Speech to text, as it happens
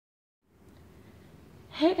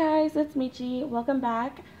Hey guys, it's Michi. Welcome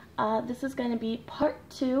back. This is going to be part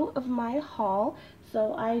 2 of my haul.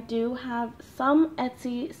 So I do have some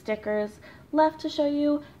Etsy stickers left to show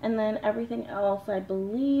you, and then everything else I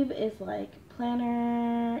believe is like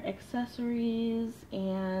planner accessories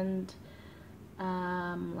and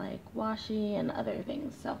like washi and other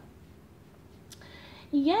things. So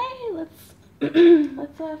yay, let's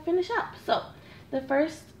finish up. So the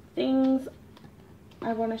first things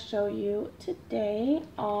I want to show you today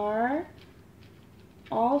are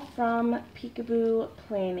all from Peekaboo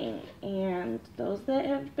Planning, and those that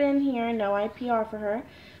have been here know I PR for her,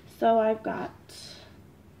 so I've got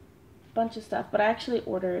a bunch of stuff, but I actually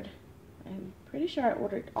ordered, I'm pretty sure I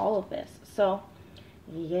ordered all of this, so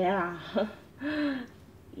yeah,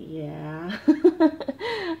 yeah,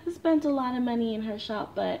 I spent a lot of money in her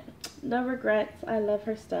shop, but no regrets. I love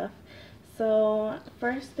her stuff. So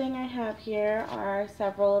first thing I have here are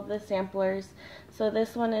several of the samplers. So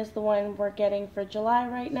this one is the one we're getting for July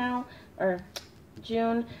right now, or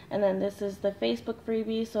June, and then this is the Facebook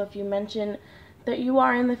freebie. So if you mention that you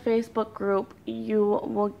are in the Facebook group, you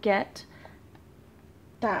will get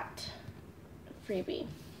that freebie.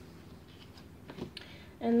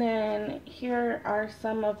 And then here are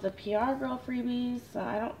some of the PR Girl freebies. So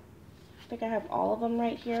I don't think I have all of them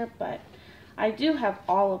right here, but I do have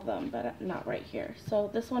all of them, but not right here.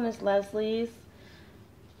 So this one is Leslie's,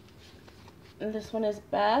 and this one is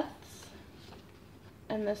Beth's,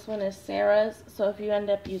 and this one is Sarah's. So if you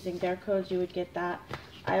end up using their codes, you would get that.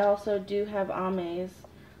 I also do have Ame's.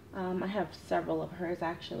 I have several of hers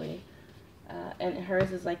actually, and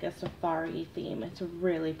hers is like a safari theme. It's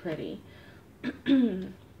really pretty.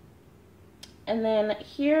 And then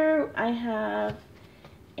here I have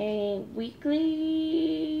a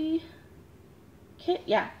weekly kit.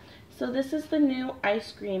 Yeah, so this is the new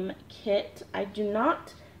ice cream kit. I do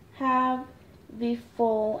not have the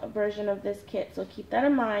full version of this kit, so keep that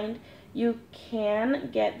in mind. You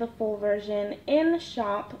can get the full version in the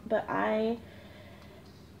shop, but I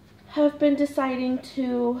have been deciding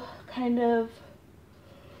to kind of,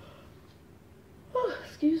 oh,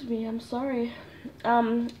 excuse me, I'm sorry,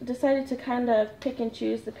 decided to kind of pick and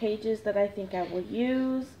choose the pages that I think I will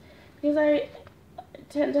use, because I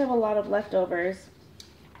tend to have a lot of leftovers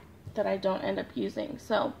that I don't end up using.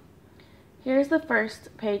 So here's the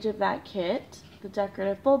first page of that kit, the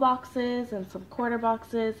decorative full boxes and some quarter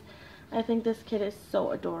boxes. I think this kit is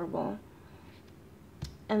so adorable.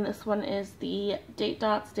 And this one is the date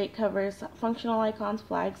dots, date covers, functional icons,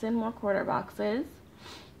 flags, and more quarter boxes.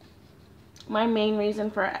 My main reason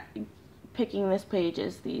for picking this page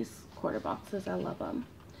is these quarter boxes. I love them.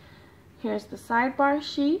 Here's the sidebar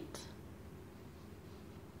sheet,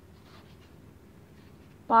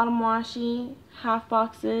 bottom washi, half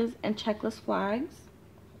boxes, and checklist flags,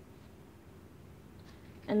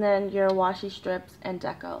 and then your washi strips and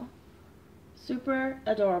deco. Super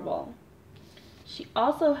adorable. She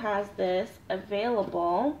also has this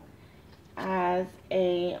available as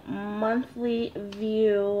a monthly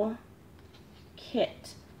view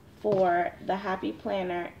kit for the Happy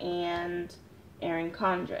Planner and ERIN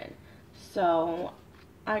CONDREN. So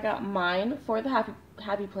I got mine for the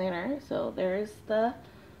Happy Planner. So there's the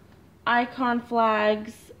icon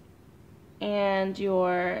flags and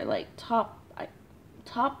your like top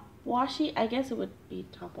washi, I guess it would be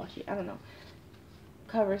top washi, I don't know,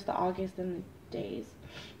 covers the August and the days.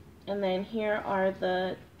 And then here are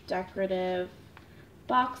the decorative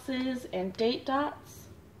boxes and date dots.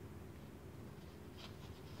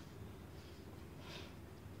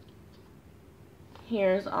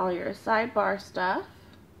 Here's all your sidebar stuff.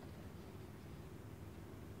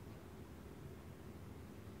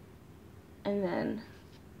 And then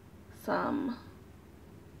some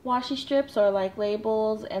washi strips or like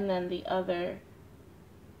labels, and then the other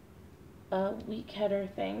week header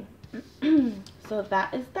thing. So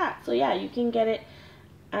that is that. So yeah, you can get it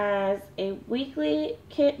as a weekly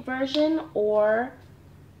kit version or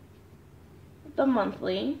the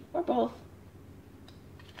monthly, or both,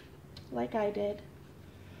 like I did.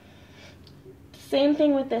 Same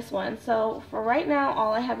thing with this one. So for right now,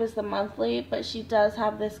 all I have is the monthly, but she does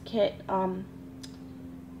have this kit,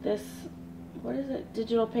 this, what is it,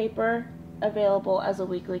 digital paper, available as a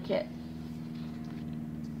weekly kit.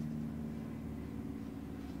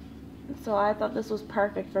 So I thought this was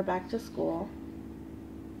perfect for back to school.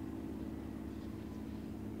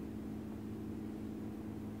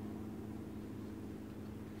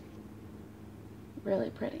 Really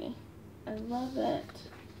pretty. I love it.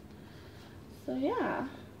 So yeah,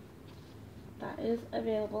 that is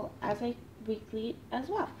available as a weekly as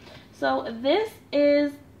well. So this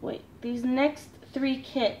is, wait, these next 3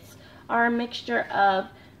 kits are a mixture of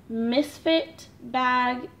misfit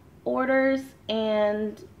bag orders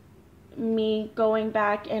and me going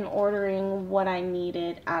back and ordering what I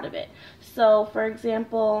needed out of it. So for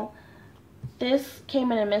example, this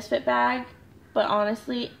came in a misfit bag, but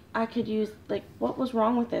honestly I could use, like, what was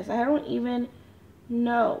wrong with this? I don't even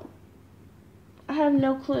know. I have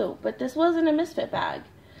no clue, but this wasn't a misfit bag.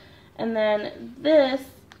 And then this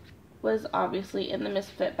was obviously in the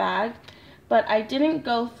misfit bag, but I didn't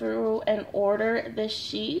go through and order this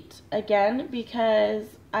sheet again because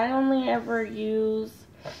I only ever use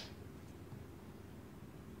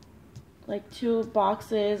like 2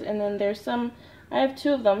 boxes, and then there's some, I have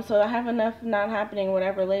 2 of them, so I have enough not happening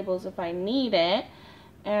whatever labels if I need it.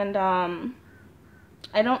 And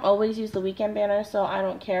I don't always use the weekend banner, so I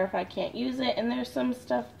don't care if I can't use it, and there's some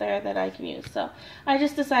stuff there that I can use. So I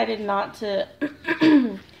just decided not to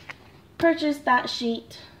purchase that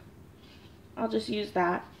sheet. I'll just use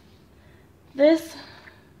that. This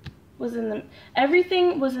was in the,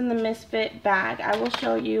 everything was in the misfit bag. I will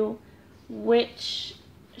show you which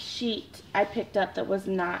sheet I picked up that was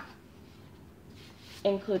not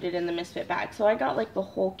included in the misfit bag. So I got like the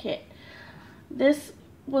whole kit. This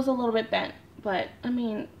was a little bit bent, but I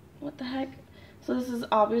mean, what the heck. So this is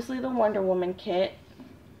obviously the Wonder Woman kit.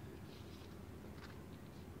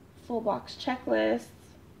 Full box checklist.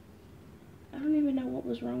 I don't even know what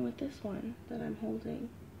was wrong with this one that I'm holding.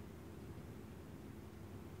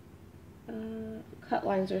 Cut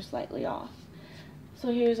lines are slightly off.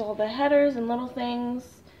 So here's all the headers and little things,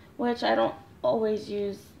 which I don't always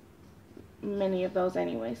use many of those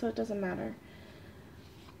anyway, so it doesn't matter.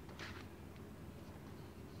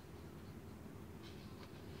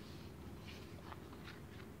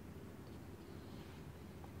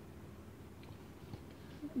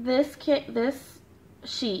 This kit, this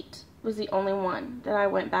sheet was the only one that I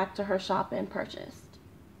went back to her shop and purchased.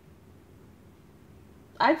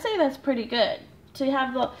 I'd say that's pretty good to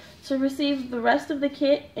have to receive the rest of the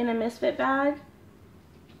kit in a misfit bag.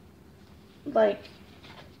 Like,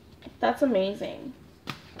 that's amazing,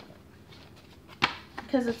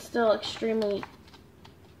 because it's still extremely,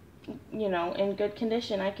 you know, in good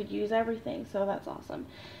condition. I could use everything, so that's awesome.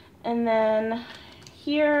 And then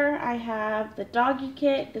here I have the doggy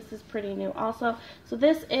kit. This is pretty new also. So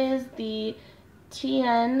this is the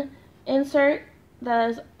TN insert that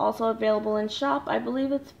is also available in shop. I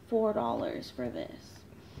believe it's $4 for this,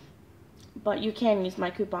 but you can use my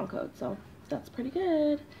coupon code, so that's pretty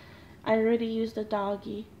good. I already used a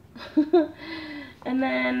doggy. And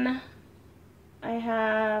then I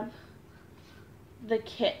have the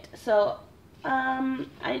kit. So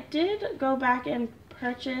I did go back and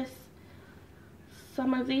purchase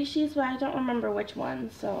some of these sheets, but I don't remember which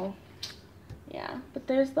ones. So yeah, but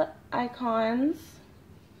there's the icons.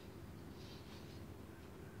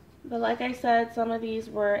 But like I said, some of these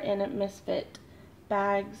were in misfit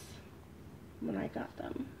bags when I got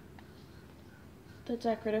them. The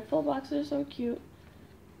decorative full boxes are so cute.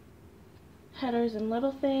 Headers and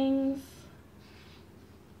little things.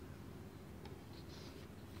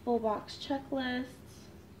 Full box checklists.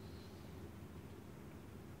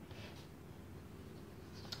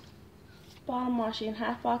 Bottom washi and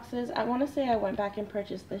half boxes. I want to say I went back and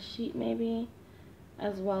purchased this sheet maybe,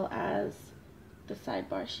 as well as the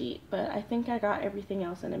sidebar sheet, but I think I got everything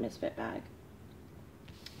else in a misfit bag.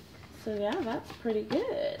 So yeah, that's pretty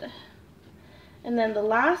good. And then the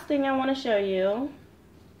last thing I want to show you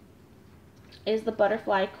is the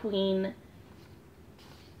Butterfly Queen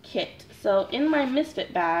kit. So in my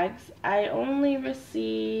misfit bags, I only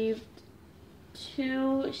received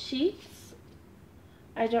 2 sheets.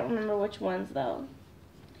 I don't remember which ones though.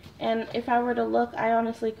 And if I were to look, I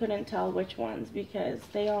honestly couldn't tell which ones, because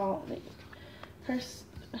they all,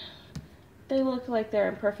 they look like they're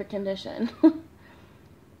in perfect condition.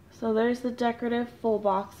 So there's the decorative full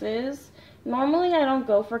boxes. Normally I don't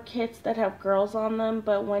go for kits that have girls on them,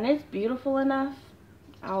 but when it's beautiful enough,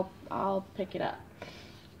 I'll pick it up.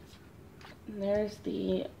 And there's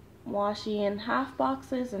the washi and half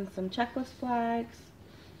boxes and some checklist flags.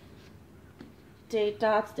 Date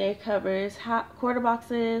dots, day covers, quarter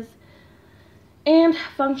boxes, and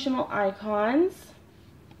functional icons.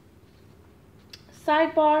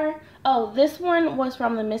 Sidebar. Oh, this one was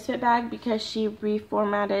from the misfit bag because she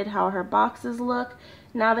reformatted how her boxes look.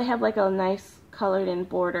 Now they have like a nice colored in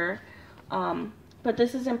border. But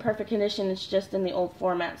this is in perfect condition. It's just in the old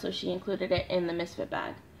format, so she included it in the misfit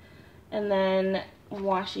bag. And then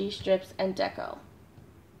washi strips and deco.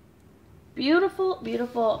 Beautiful,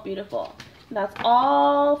 beautiful, beautiful. That's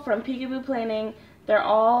all from Peekaboo Planning. They're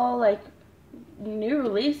all like new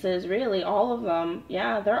releases, really, all of them.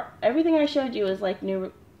 Yeah, everything I showed you is like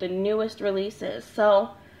new the newest releases. So,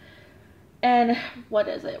 and what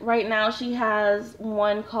is it? Right now she has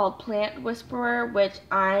one called Plant Whisperer, which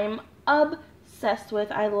I'm obsessed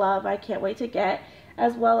with. I love. I can't wait to get,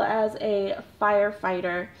 as well as a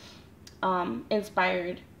firefighter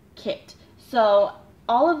inspired kit. So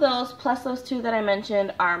all of those plus those two that I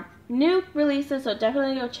mentioned are new releases, so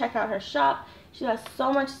definitely go check out her shop. She has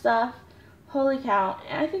so much stuff. Holy cow.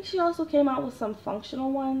 And I think she also came out with some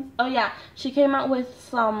functional ones. Oh yeah, she came out with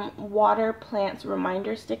some water plants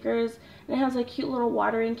reminder stickers, and it has a cute little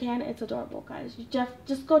watering can. It's adorable, guys. You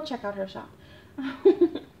just go check out her shop.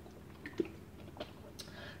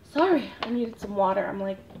 Sorry, I needed some water. I'm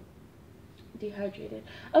like dehydrated.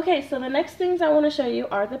 Okay, so the next things I want to show you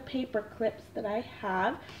are the paper clips that I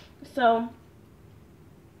have. So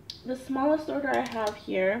the smallest order I have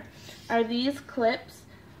here are these clips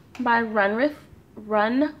by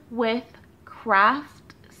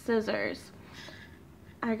RunWithCraftScissors.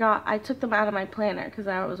 I took them out of my planner because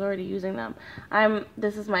I was already using them.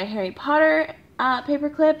 This is my Harry Potter paper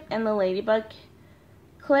clip and the Ladybug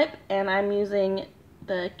clip, and I'm using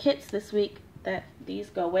the kits this week that these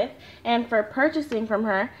go with. And for purchasing from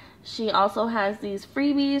her, she also has these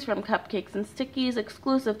freebies from Cupcakes and Stickies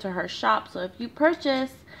exclusive to her shop. So if you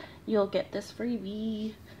purchase, you'll get this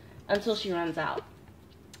freebie until she runs out.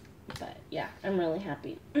 But yeah, I'm really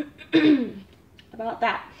happy about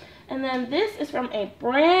that. And then this is from a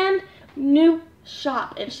brand new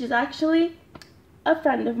shop, and she's actually a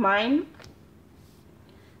friend of mine.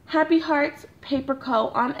 Happy Hearts Paper Co.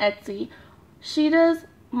 on Etsy. She does,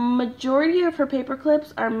 majority of her paper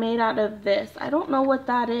clips are made out of this. I don't know what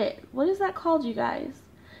that is. What is that called, you guys?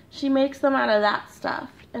 She makes them out of that stuff.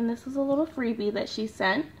 And this is a little freebie that she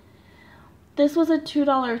sent. This was a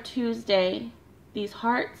 $2 Tuesday, these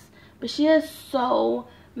hearts. But she has so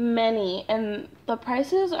many, and the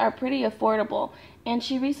prices are pretty affordable. And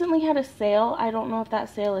she recently had a sale. I don't know if that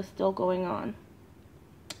sale is still going on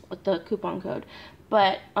with the coupon code.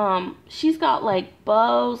 But she's got like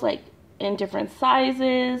bows, like in different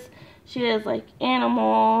sizes. She has like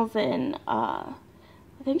animals, and I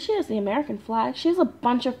think she has the American flag. She has a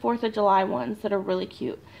bunch of 4th of July ones that are really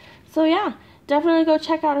cute. So yeah, definitely go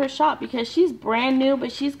check out her shop because she's brand new,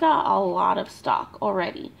 but she's got a lot of stock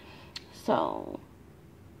already. So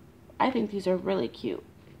I think these are really cute.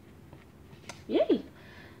 Yay!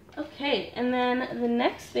 Okay, and then the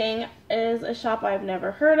next thing is a shop I've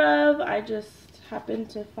never heard of. I just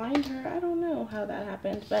happened to find her. I don't know how that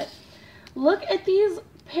happened, but look at these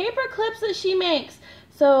paper clips that she makes.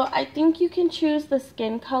 So I think you can choose the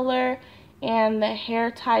skin color and the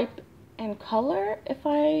hair type and color, if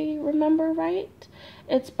I remember right.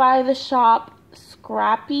 It's by the shop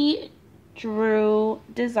Scrappy Drew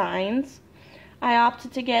Designs. I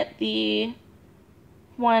opted to get the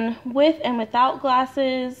one with and without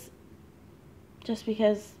glasses just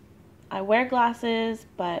because I wear glasses,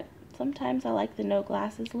 but sometimes I like the no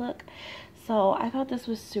glasses look. So I thought this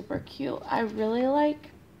was super cute. I really like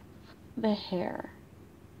the hair.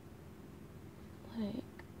 Like,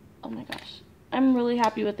 oh my gosh. I'm really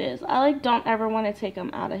happy with this. I like don't ever want to take them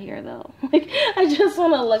out of here though. Like, I just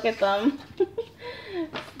want to look at them.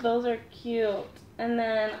 Those are cute. And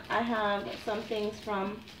then I have some things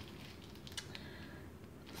from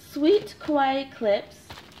Sweet Kawaii Clips.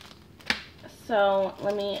 So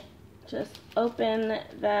let me just open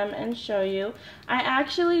them and show you. I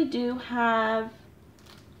actually do have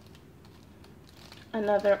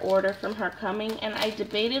another order from her coming, and I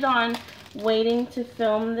debated on waiting to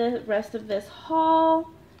film the rest of this haul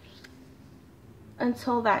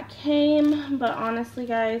until that came, but honestly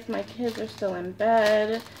guys, my kids are still in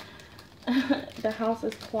bed. The house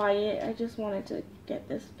is quiet. I just wanted to get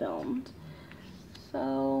this filmed.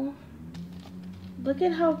 So look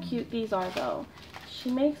at how cute these are though. She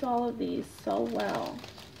makes all of these so well.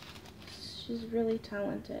 She's really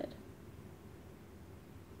talented.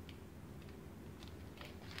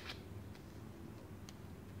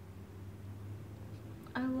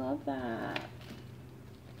 I love that.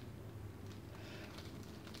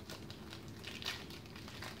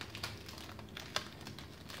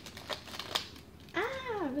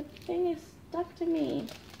 Ah, the thing is stuck to me.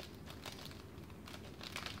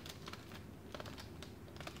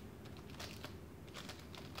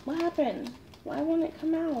 What happened? Why won't it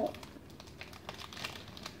come out?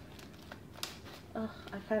 Ugh,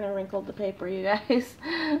 I kind of wrinkled the paper, you guys.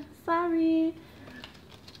 Sorry.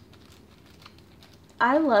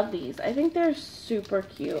 I love these. I think they're super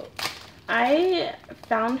cute. I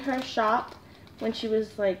found her shop when she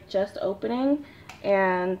was like just opening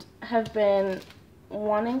and have been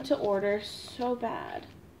wanting to order so bad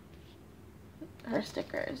her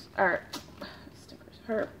stickers, or stickers,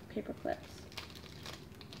 her paper clips.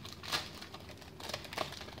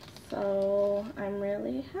 So I'm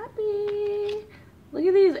really happy. Look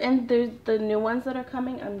at these, and there's the new ones that are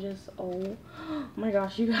coming. I'm just, oh my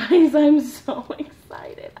gosh, you guys, I'm so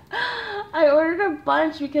excited. I ordered a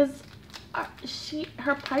bunch because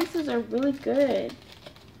her prices are really good.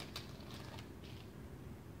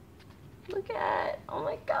 Look at, oh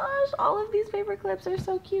my gosh, all of these paper clips are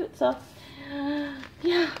so cute. So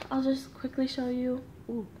yeah, I'll just quickly show you.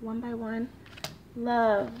 Ooh, one by one.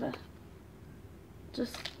 Love.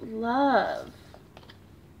 Just love.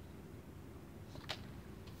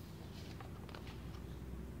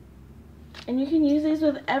 And you can use these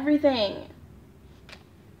with everything.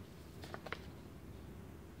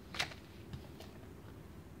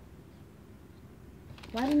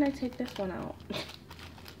 Why didn't I take this one out?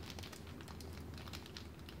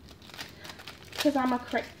 Because I'm a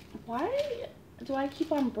why do I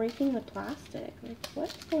keep on breaking the plastic? Like,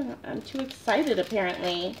 what's going on? I'm too excited,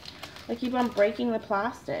 apparently. I keep on breaking the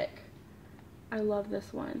plastic. I love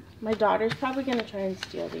this one. My daughter's probably going to try and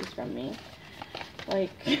steal these from me. Like,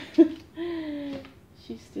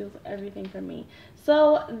 she steals everything from me.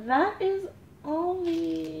 So, that is all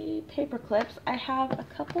the paper clips. I have a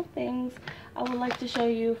couple things I would like to show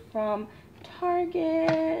you from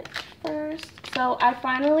Target first. So, I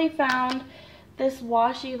finally found this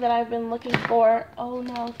washi that I've been looking for. Oh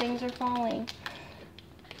no, things are falling.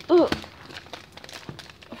 Ooh.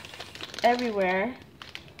 Everywhere.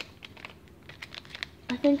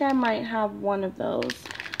 I think I might have one of those.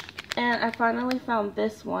 And I finally found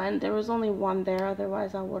this one. There was only one there,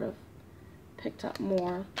 otherwise I would have picked up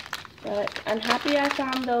more. But I'm happy I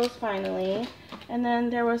found those finally. And then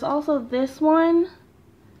there was also this one.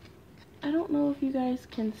 I don't know if you guys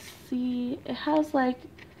can see. It has like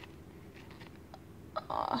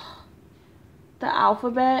the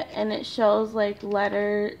alphabet, and it shows like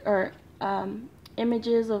letter or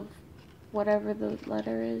images of whatever the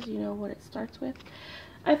letter is, you know, what it starts with.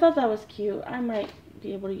 I thought that was cute. I might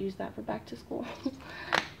be able to use that for back to school.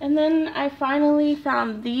 And then I finally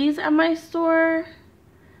found these at my store.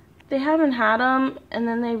 They haven't had them, and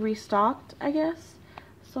then they restocked, I guess.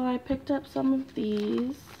 So I picked up some of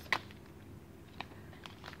these.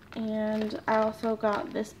 And I also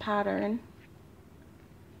got this pattern.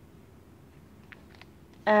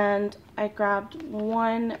 And I grabbed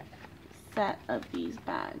one set of these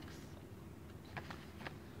bags.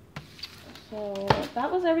 So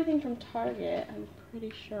that was everything from Target, I'm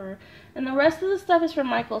pretty sure. And the rest of the stuff is from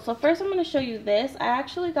Michael. So first I'm going to show you this. I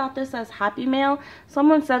actually got this as Happy Mail.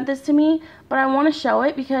 Someone sent this to me, but I want to show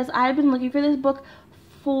it because I've been looking for this book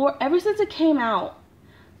ever since it came out.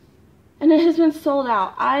 And it has been sold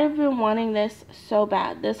out. I've been wanting this so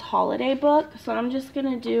bad, this holiday book. So I'm just going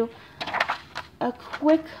to do a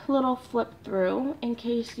quick little flip through in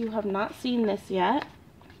case you have not seen this yet.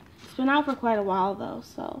 It's been out for quite a while though,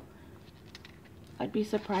 so I'd be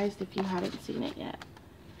surprised if you haven't seen it yet.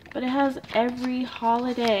 But it has every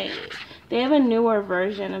holiday. They have a newer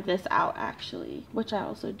version of this out actually, which I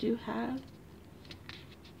also do have.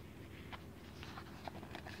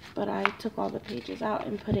 But I took all the pages out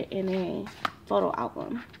and put it in a photo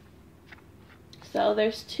album. So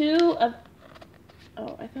there's two of,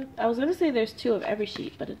 oh, I was gonna say there's two of every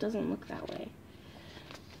sheet, but it doesn't look that way.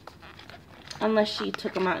 Unless she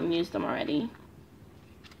took them out and used them already.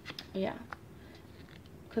 Yeah.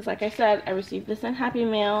 Because like I said, I received this in Happy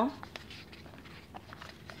Mail.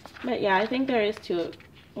 But yeah, I think there is two.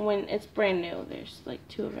 When it's brand new, there's like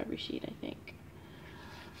two of every sheet, I think.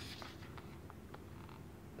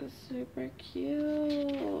 Super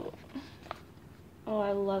cute. Oh,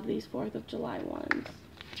 I love these 4th of July ones.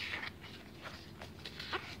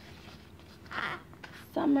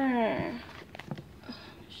 Summer.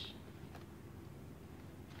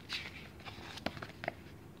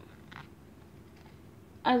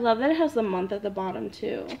 I love that it has the month at the bottom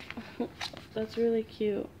too. That's really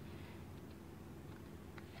cute.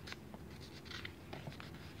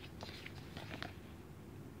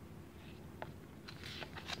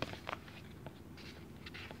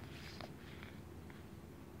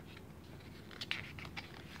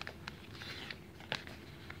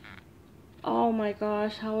 Oh my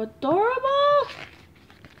gosh, how adorable!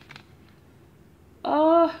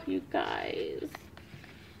 Oh, you guys.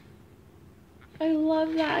 I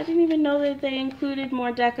love that. I didn't even know that they included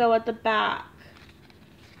more deco at the back.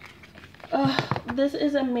 Oh, this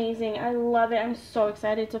is amazing. I love it. I'm so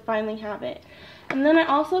excited to finally have it. And then I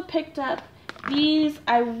also picked up these.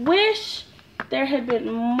 I wish there had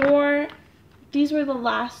been more. These were the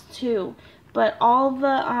last two. But all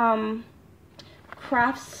the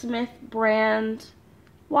Craftsmith brand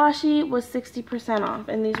washi was 60% off,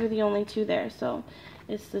 and these were the only two there. So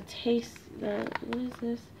it's the what is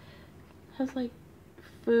this? It has like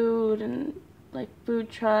food and like food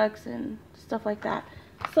trucks and stuff like that.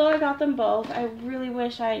 So I got them both. I really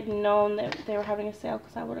wish I had known that they were having a sale,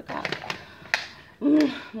 because I would have got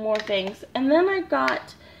more things. And then I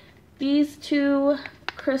got these two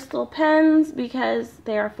crystal pens because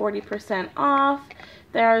they are 40% off.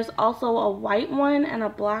 There's also a white one and a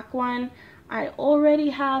black one. I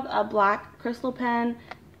already have a black crystal pen.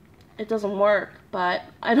 It doesn't work, but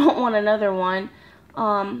I don't want another one.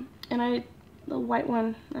 And the white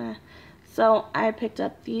one, So I picked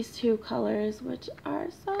up these two colors, which are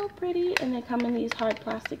so pretty, and they come in these hard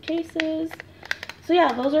plastic cases. So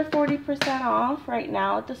yeah, those are 40% off right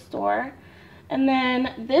now at the store. And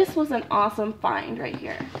then this was an awesome find right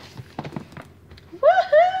here.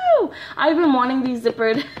 Woohoo! I've been wanting these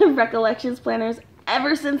zippered Recollections planners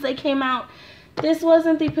ever since they came out. This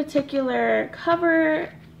wasn't the particular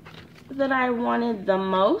cover that I wanted the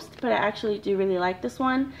most, but I actually do really like this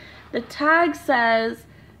one. The tag says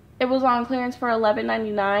it was on clearance for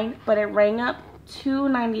 $11.99, but it rang up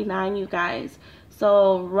 $2.99, you guys.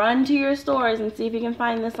 So run to your stores and see if you can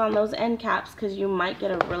find this on those end caps, because you might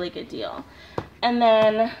get a really good deal. And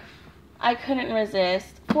then I couldn't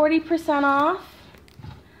resist. 40% off.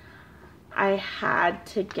 I had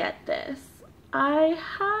to get this. I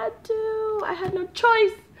had no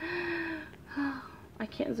choice. I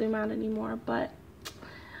can't zoom out anymore, but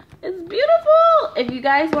it's beautiful. If you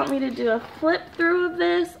guys want me to do a flip through of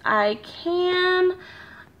this, I can.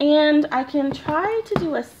 And I can try to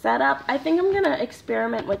do a setup. I think I'm gonna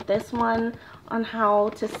experiment with this one on how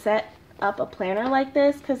to set up a planner like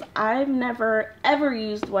this, because I've never ever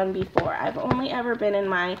used one before. I've only ever been in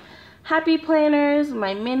my happy planners,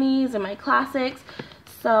 my minis, and my classics.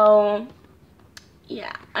 So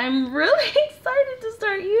yeah, I'm really excited to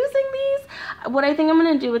start using these. What I think I'm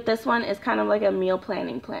gonna do with this one is kind of like a meal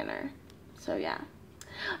planning planner. So yeah.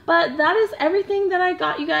 But that is everything that I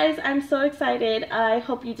got, you guys. I'm so excited. I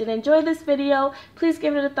hope you did enjoy this video. Please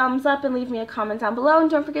give it a thumbs up and leave me a comment down below. And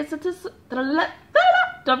don't forget to subscribe.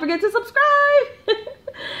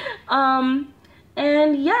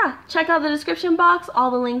 And yeah, check out the description box.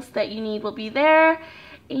 All the links that you need will be there.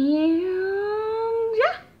 And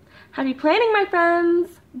yeah, happy planning, my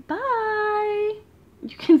friends. Bye.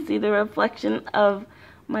 You can see the reflection of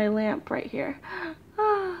my lamp right here.